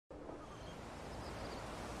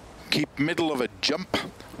Keep middle of a jump,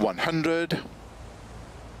 100.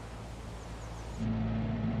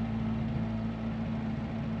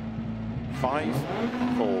 Five,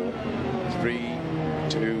 four, three,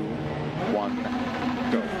 two, one,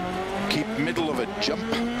 go. Keep middle of a jump,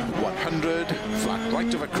 100, flat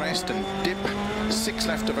right of a crest and dip, 6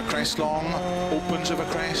 left of a crest long, opens of a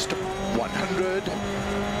crest, 100,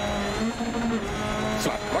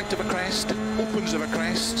 flat right of a crest, opens of a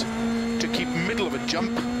crest, to keep middle of a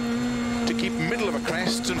jump, to keep middle of a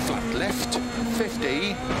crest and flat left,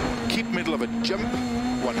 50, keep middle of a jump,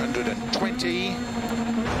 120,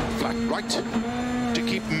 flat right, to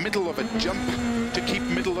keep middle of a jump, to keep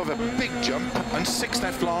middle of a big jump and 6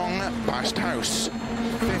 left long past house,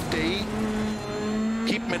 50,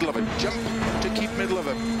 keep middle of a jump, to keep middle of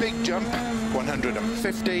a big jump,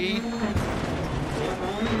 150,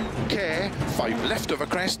 care, 5 left of a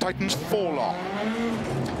crest, tightens 4 long,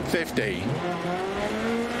 50,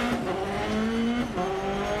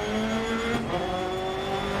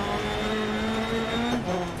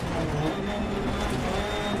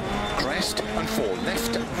 crest and 4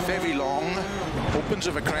 left, very long, opens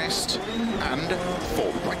of a crest and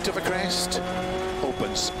 4 right of a crest,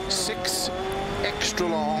 opens 6, extra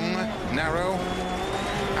long, narrow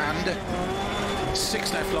and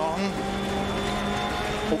 6 left long,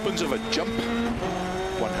 opens of a jump,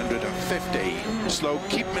 150, slow,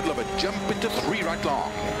 keep middle of a jump into 3 right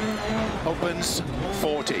long, opens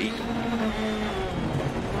 40, 4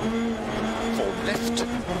 left,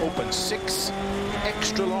 opens 6,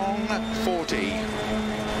 extra long, 40,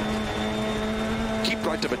 keep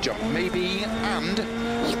right of a jump maybe, and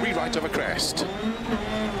 3 right of a crest,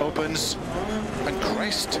 opens and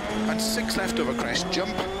crest, and 6 left of a crest,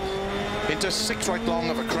 jump, into 6 right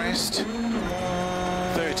long of a crest,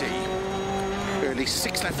 30, early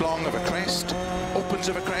 6 left long of a crest, opens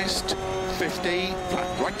of a crest, 50,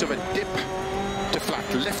 flat right of a dip, to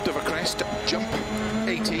flat left of a crest, jump,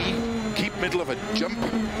 80, keep middle of a jump,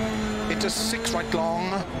 into 6 right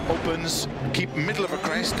long, opens, keep middle of a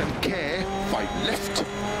crest and care, 5 left,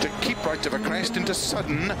 to keep right of a crest into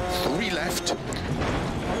sudden, 3 left,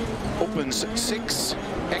 opens 6,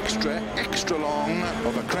 extra long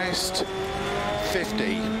of a crest,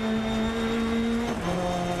 50,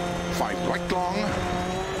 5 right long,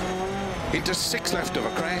 into 6 left of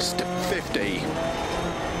a crest, 50,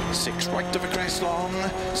 6 right of a crest long,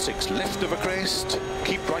 6 left of a crest,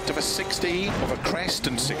 keep right of a 60 of a crest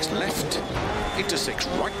and 6 left, into 6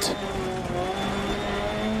 right,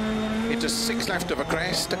 into 6 left of a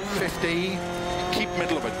crest, 50, keep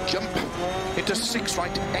middle of a jump, into 6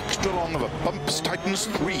 right, extra long of a bumps, tightens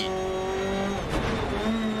 3,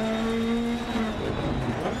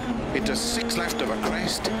 into 6 left of a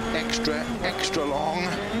crest, extra long,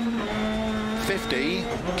 50,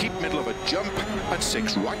 keep middle of a jump, and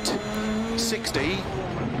 6 right, 60,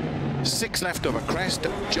 6 left of a crest,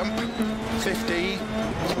 jump, 50,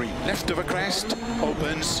 3 left of a crest,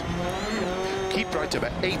 opens, keep right of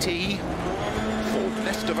a 80, 4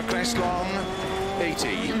 left of a crest long,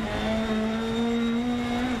 80,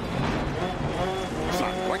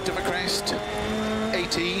 flat right of a crest,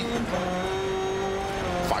 80,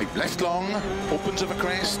 5 left long, opens of a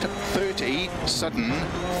crest, 30, sudden,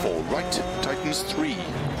 4 right, tightens 3,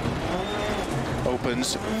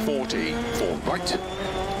 opens 40, 4 right,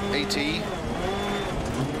 80,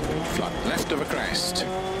 flat left of a crest,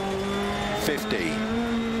 50,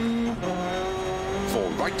 4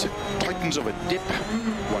 right, tightens of a dip,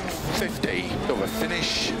 150 of a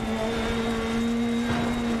finish,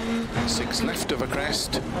 6 left of a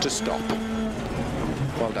crest to stop.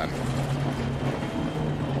 Well done.